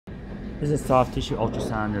This is soft tissue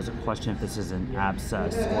ultrasound. There's a question if this is an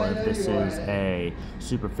abscess or if this is a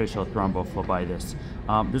superficial thrombophlebitis.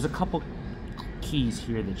 There's a couple keys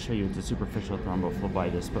here that show you it's a superficial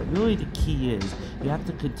thrombophlebitis, but really the key is you have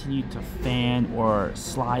to continue to fan or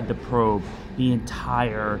slide the probe the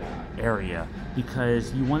entire area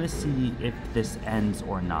because you want to see if this ends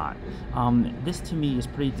or not. This to me is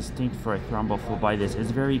pretty distinct for a thrombophlebitis.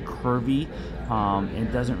 It's very curvy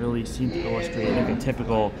and doesn't really seem to illustrate like a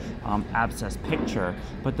typical abscess picture,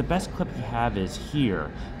 but the best clip you have is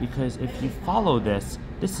here because if you follow this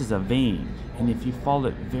is a vein, and if you follow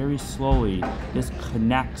it very slowly, this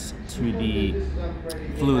connects to the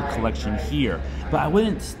fluid collection here. But I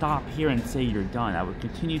wouldn't stop here and say you're done. I would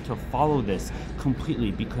continue to follow this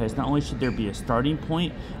completely because not only should there be a starting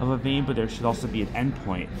point of a vein, but there should also be an end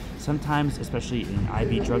point. Sometimes, especially in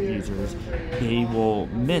IV drug users, they will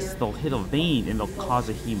miss, they'll hit a vein and they'll cause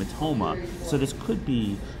a hematoma. So this could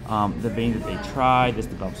be the vein that they tried, this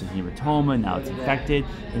develops a hematoma, now it's infected,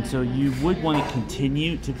 and so you would want to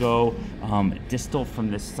continue to go distal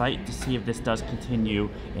from this site to see if this does continue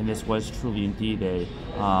and this was truly indeed a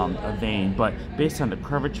vein. But based on the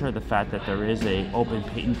curvature, the fact that there is a open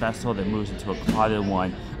patent vessel that moves into a clotted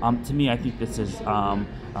one, to me I think this is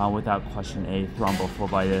without question a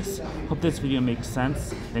thrombophlebitis. Hope this video makes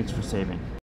sense. Thanks for saving.